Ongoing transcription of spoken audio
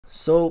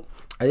So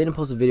I didn't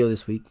post a video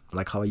this week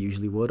like how I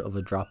usually would of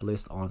a drop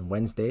list on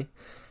Wednesday.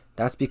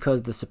 That's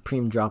because the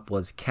Supreme drop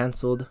was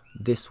canceled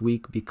this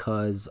week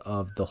because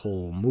of the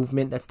whole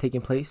movement that's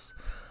taking place.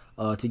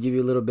 To give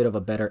you a little bit of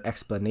a better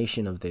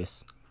explanation of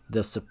this,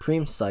 the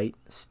Supreme site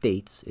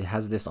states, it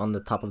has this on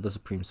the top of the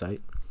Supreme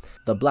site,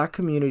 the Black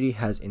community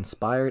has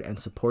inspired and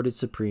supported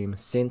Supreme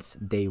since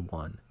day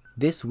one.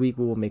 This week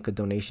we will make a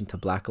donation to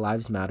Black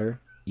Lives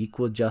Matter,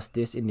 Equal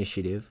Justice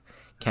Initiative,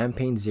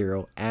 Campaign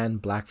Zero,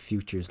 and Black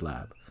Futures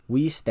Lab.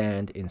 We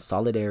stand in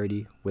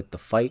solidarity with the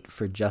fight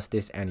for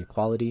justice and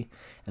equality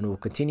and will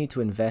continue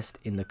to invest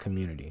in the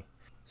community.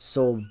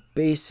 So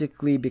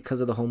basically, because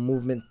of the whole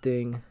movement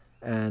thing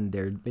and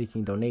they're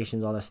making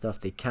donations, all that stuff,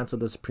 they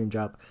canceled the Supreme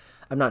drop.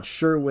 I'm not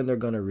sure when they're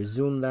going to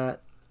resume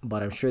that,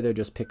 but I'm sure they'll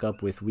just pick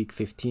up with Week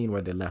 15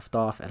 where they left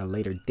off at a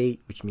later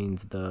date, which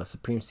means the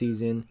Supreme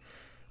season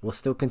will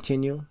still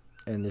continue.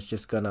 And it's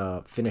just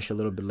gonna finish a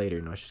little bit later.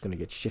 You know, it's just gonna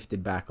get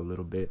shifted back a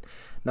little bit.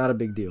 Not a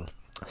big deal.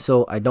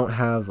 So I don't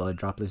have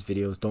drop list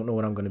videos. Don't know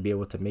when I'm gonna be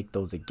able to make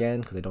those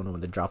again because I don't know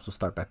when the drops will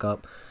start back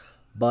up.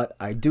 But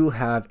I do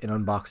have an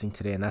unboxing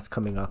today, and that's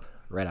coming up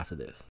right after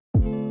this.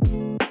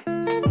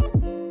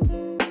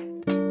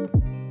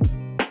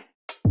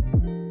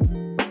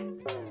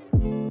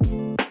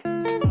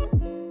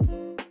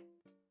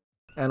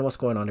 And what's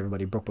going on,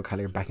 everybody? Broke Book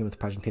Kilar back in with the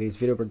project. Today's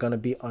video we're gonna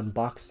be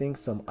unboxing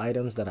some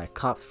items that I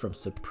copped from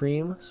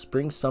Supreme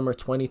Spring Summer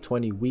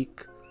 2020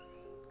 Week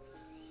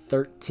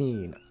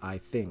 13, I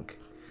think.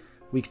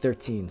 Week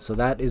 13. So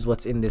that is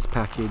what's in this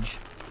package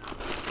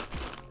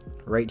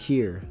right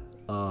here.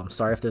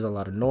 Sorry if there's a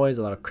lot of noise,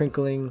 a lot of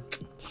crinkling.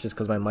 It's just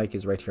because my mic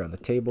is right here on the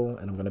table,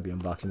 and I'm gonna be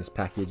unboxing this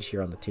package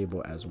here on the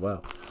table as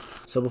well.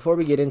 So before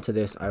we get into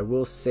this, I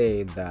will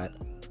say that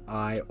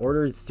I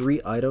ordered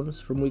 3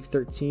 items from Week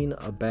 13,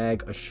 a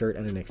bag, a shirt,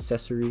 and an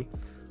accessory,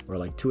 or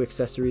like 2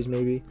 accessories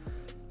maybe,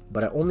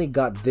 but I only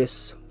got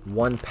this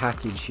one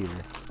package here.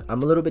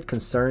 I'm a little bit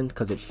concerned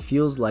because it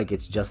feels like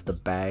it's just the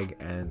bag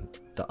and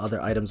the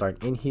other items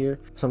aren't in here.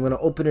 So I'm going to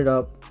open it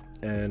up,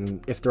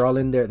 and if they're all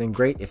in there, then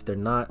great. If they're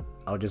not,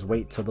 I'll just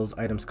wait till those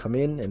items come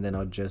in, and then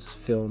I'll just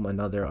film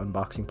another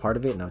unboxing part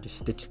of it, and I'll just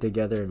stitch it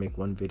together and make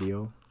one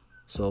video.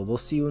 So we'll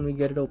see when we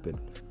get it open.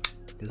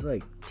 There's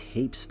like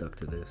tape stuck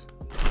to this.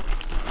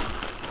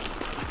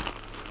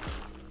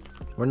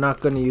 We're not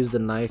going to use the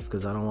knife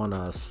because I don't want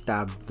to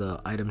stab the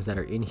items that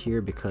are in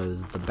here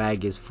because the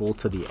bag is full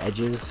to the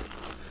edges.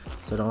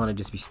 So I don't want to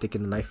just be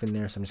sticking the knife in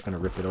there, so I'm just going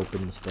to rip it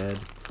open instead.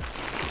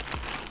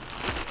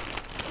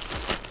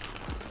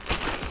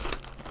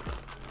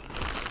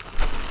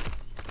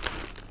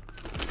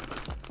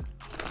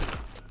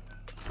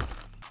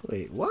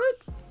 Wait, what?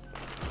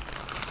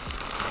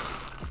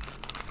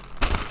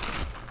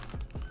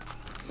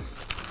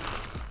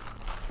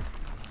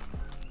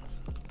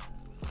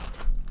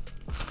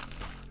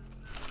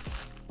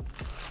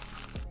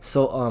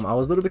 So I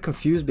was a little bit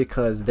confused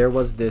because there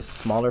was this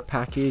smaller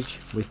package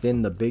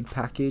within the big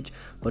package,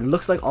 but it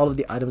looks like all of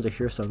the items are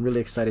here, so I'm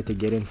really excited to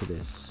get into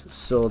this.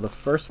 So the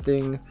first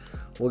thing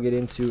we'll get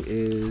into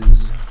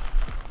is,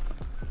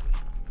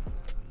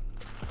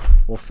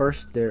 well,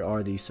 first there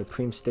are the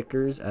Supreme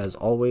stickers as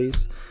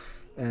always,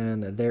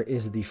 and there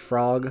is the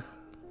frog,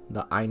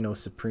 the I Know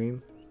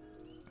Supreme.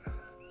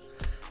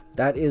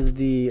 That is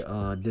the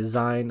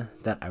design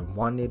that I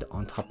wanted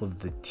on top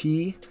of the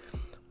T.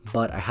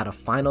 But I had a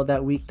final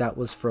that week. That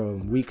was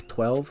from week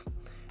 12,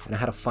 and I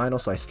had a final,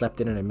 so I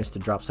slept in and I missed the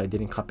drop, so I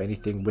didn't cop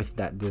anything with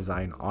that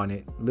design on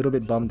it. A little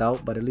bit bummed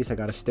out, but at least I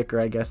got a sticker,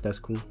 I guess. That's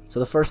cool.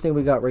 So the first thing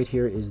we got right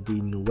here is the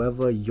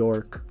Nueva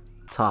York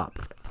top,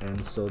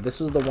 and so this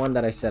was the one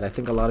that I said I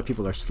think a lot of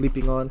people are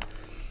sleeping on.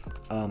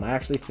 I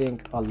actually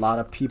think a lot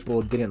of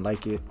people didn't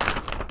like it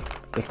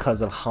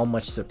because of how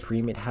much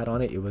Supreme it had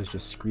on it. It was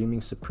just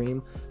screaming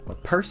Supreme,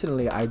 but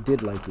personally I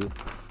did like it.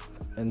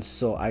 And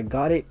so I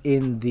got it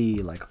in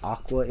the like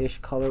aqua-ish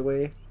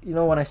colorway. You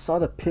know, when I saw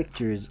the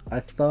pictures, I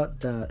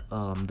thought that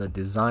the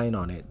design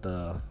on it,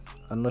 I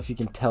don't know if you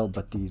can tell,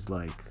 but these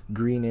like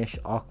greenish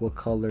aqua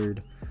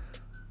colored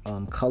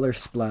color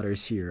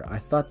splatters here, I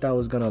thought that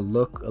was gonna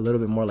look a little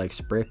bit more like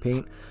spray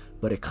paint,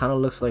 but it kind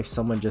of looks like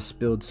someone just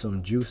spilled some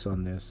juice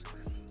on this,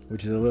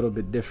 which is a little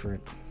bit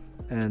different.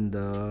 And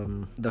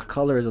the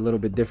color is a little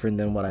bit different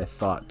than what I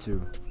thought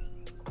too.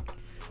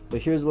 But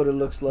here's what it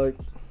looks like.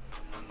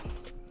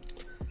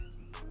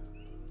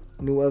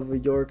 Nueva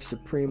York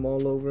Supreme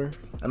all over.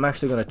 I'm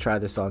actually gonna try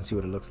this on, see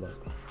what it looks like.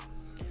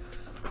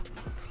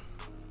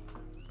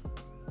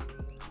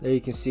 There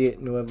you can see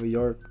it, Nueva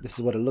York. This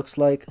is what it looks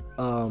like.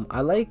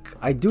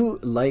 I do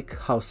like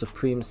how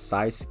Supreme's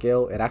size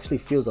scale, it actually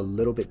feels a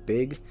little bit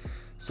big.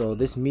 So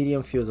this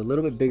medium feels a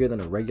little bit bigger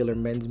than a regular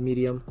men's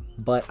medium,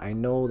 but I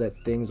know that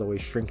things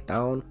always shrink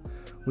down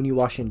when you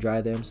wash and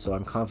dry them, so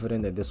I'm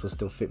confident that this will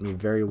still fit me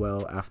very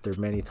well after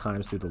many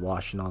times through the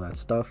wash and all that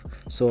stuff.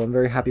 So I'm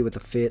very happy with the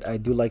fit. I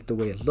do like the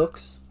way it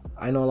looks.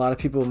 I know a lot of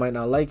people might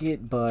not like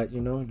it, but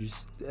you know,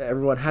 just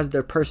everyone has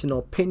their personal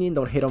opinion.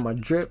 Don't hate on my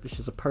drip. It's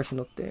just a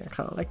personal thing. I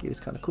kind of like it. It's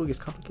kind of cool. It gets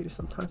complicated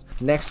sometimes.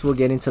 Next, we'll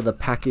get into the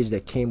package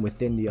that came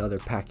within the other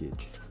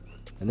package.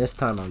 And this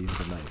time I'll use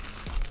the knife.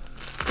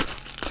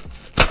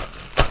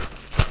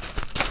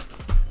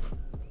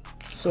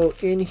 So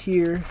in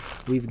here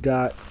we've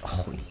got,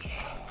 oh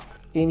yeah,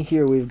 in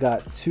here we've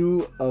got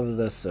 2 of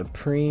the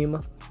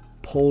Supreme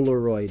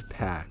Polaroid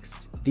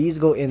packs. These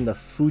go in the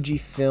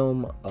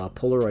Fujifilm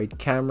Polaroid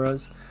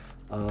cameras.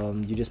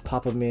 You just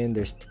pop them in.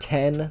 There's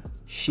 10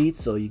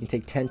 sheets, so you can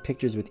take 10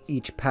 pictures with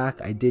each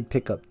pack. I did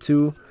pick up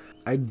 2.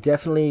 I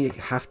definitely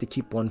have to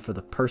keep one for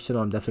the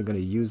personal. I'm definitely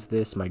going to use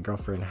this. My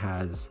girlfriend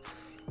has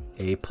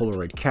a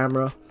Polaroid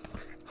camera.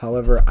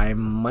 However, I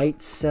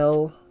might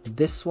sell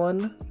this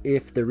one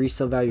if the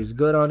resale value is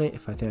good on it.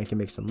 If I think I can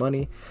make some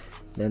money,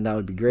 then that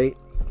would be great.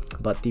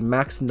 But the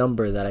max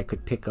number that I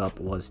could pick up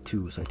was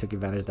 2, so I took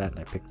advantage of that and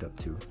I picked up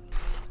 2.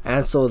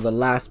 And so the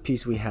last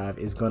piece we have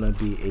is gonna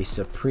be a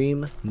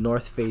Supreme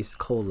North Face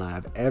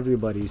collab,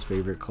 everybody's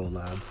favorite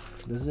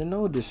collab. There's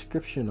no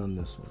description on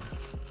this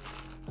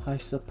one. I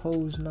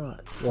suppose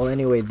not. Well,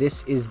 anyway,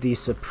 this is the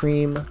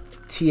Supreme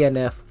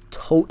TNF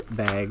tote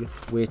bag,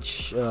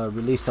 which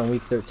released on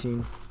week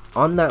 13.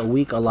 On that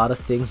week, a lot of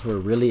things were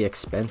really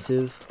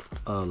expensive,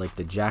 like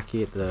the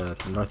jacket, the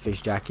North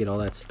Face jacket, all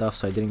that stuff,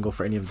 so I didn't go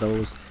for any of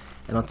those.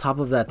 And on top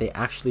of that, they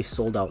actually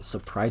sold out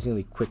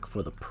surprisingly quick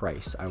for the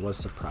price. I was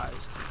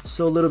surprised.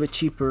 So a little bit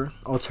cheaper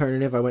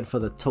alternative, I went for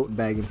the tote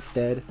bag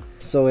instead.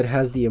 So it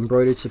has the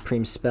embroidered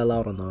Supreme spell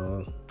out on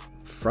the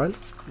front,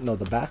 no,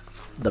 the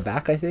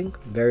back I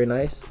think, very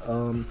nice.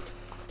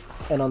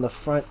 And on the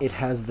front it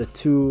has the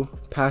 2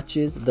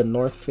 patches, the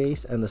North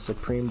Face and the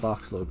Supreme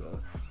box logo.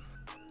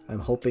 I'm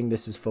hoping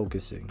this is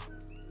focusing.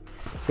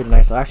 Pretty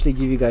nice. I'll actually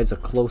give you guys a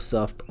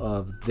close-up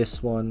of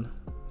this one,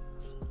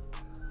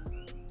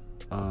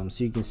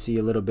 so you can see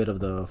a little bit of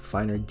the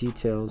finer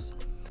details.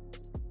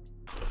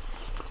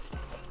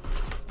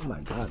 Oh my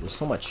god, there's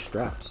so much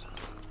straps.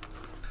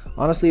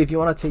 Honestly, if you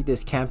want to take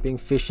this camping,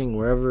 fishing,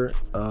 wherever,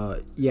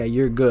 yeah,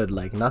 you're good.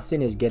 Like,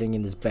 nothing is getting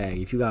in this bag.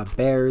 If you got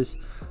bears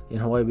in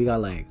Hawaii, we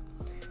got like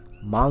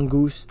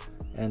mongoose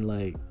and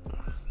like,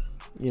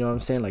 you know what I'm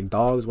saying, like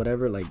dogs,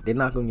 whatever, like they're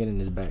not gonna get in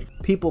this bag.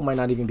 People might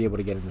not even be able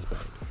to get in this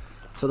bag.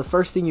 So the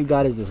first thing you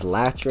got is this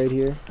latch right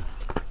here,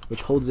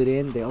 which holds it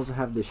in. They also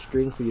have this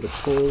string for you to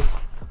pull,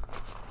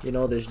 you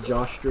know, this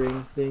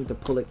drawstring thing to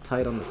pull it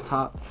tight on the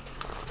top.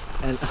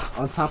 And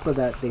on top of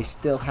that, they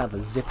still have a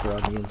zipper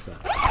on the inside.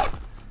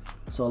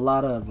 So a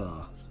lot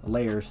of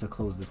layers to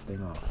close this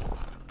thing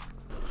off.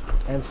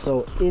 And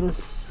so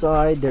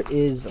inside there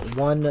is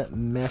 1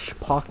 mesh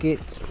pocket.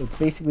 It's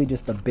basically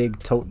just a big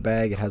tote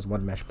bag. It has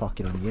 1 mesh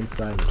pocket on the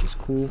inside, which is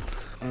cool.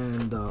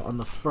 And on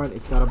the front,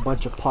 it's got a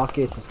bunch of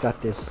pockets. It's got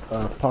this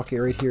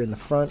pocket right here in the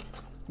front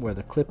where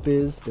the clip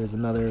is. There's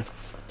another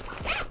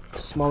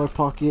smaller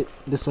pocket.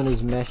 This one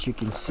is mesh. You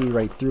can see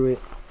right through it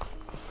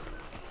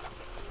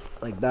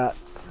like that.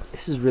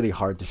 This is really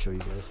hard to show you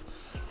guys.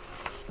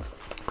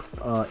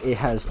 It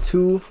has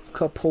 2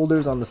 cup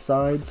holders on the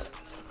sides.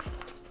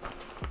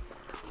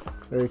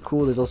 Very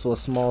cool. There's also a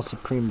small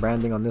Supreme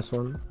branding on this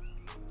one.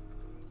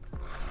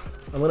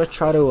 I'm gonna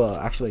try to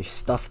actually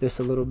stuff this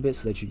a little bit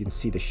so that you can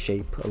see the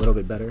shape a little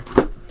bit better.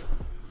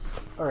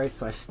 Alright,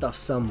 so I stuffed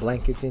some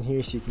blankets in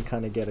here so you can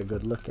kind of get a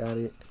good look at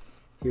it.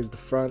 Here's the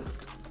front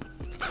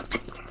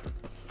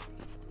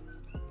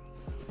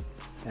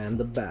and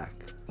the back.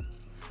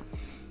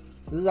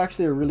 This is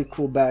actually a really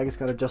cool bag. It's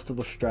got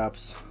adjustable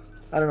straps.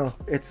 I don't know,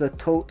 it's a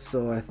tote,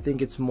 so I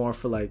think it's more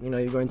for, like, you know,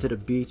 you're going to the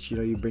beach, you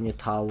know, you bring your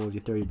towels, you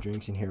throw your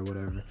drinks in here,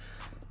 whatever.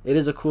 It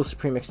is a cool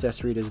Supreme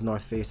accessory. It is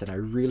North Face, and I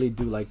really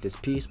do like this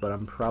piece, but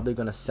I'm probably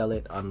gonna sell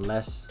it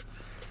unless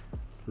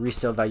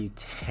resale value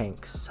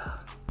tanks.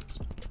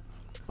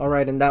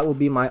 Alright, and that will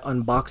be my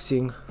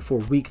unboxing for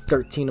week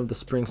 13 of the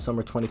spring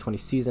summer 2020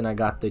 season. I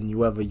got the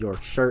Nueva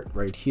York shirt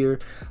right here.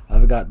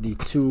 I've got the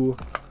 2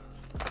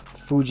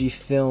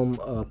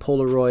 Fujifilm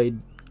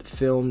Polaroid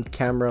film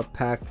camera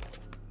pack.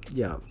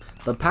 Yeah,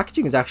 the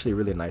packaging is actually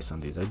really nice on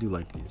these. I do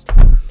like these.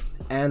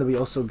 And we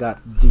also got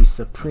the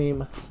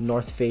Supreme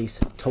North Face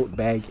tote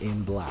bag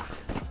in black.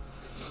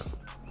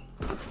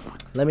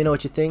 Let me know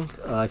what you think.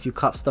 If you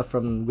cop stuff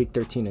from week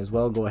 13 as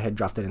well, go ahead,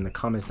 drop that in the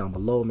comments down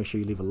below. Make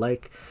sure you leave a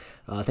like.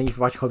 Thank you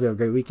for watching. Hope you have a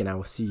great week, and I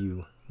will see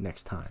you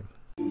next time.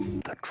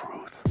 The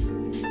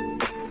truth.